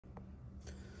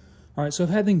All right, so I've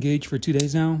had the Engage for 2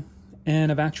 days now,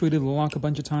 and I've actuated the lock a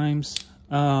bunch of times.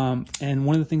 And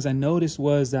one of the things I noticed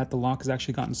was that the lock has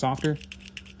actually gotten softer,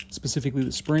 specifically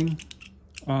the spring,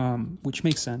 which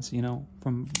makes sense, you know,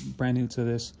 from brand new to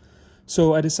this.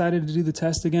 So I decided to do the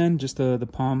test again, just the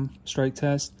palm strike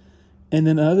test. And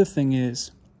then the other thing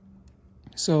is,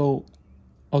 so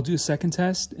I'll do a second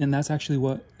test, and that's actually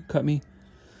what cut me.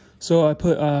 So I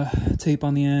put tape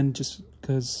on the end just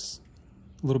because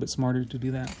a little bit smarter to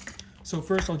do that. So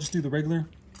first I'll just do the regular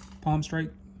palm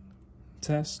strike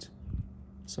test.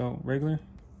 So regular.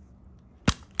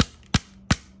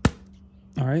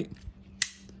 All right.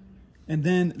 And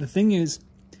then the thing is,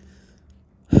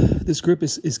 this grip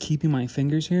is keeping my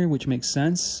fingers here, which makes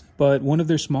sense. But one of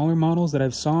their smaller models that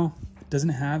I've saw doesn't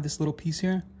have this little piece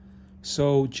here.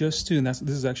 So just to, and this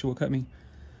is actually what cut me,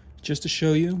 just to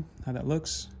show you how that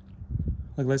looks.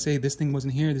 Like, let's say this thing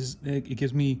wasn't here. It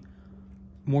gives me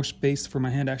more space for my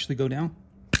hand to actually go down.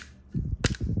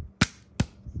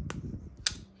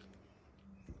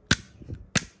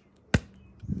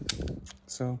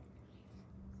 So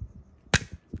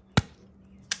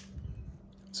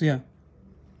yeah,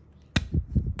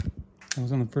 that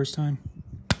was on the first time.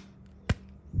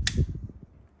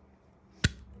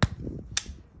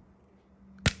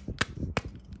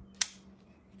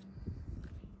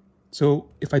 So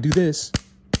if I do this,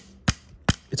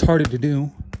 it's harder to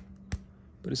do,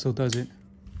 but it still does it.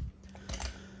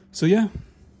 So yeah,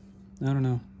 I don't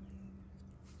know.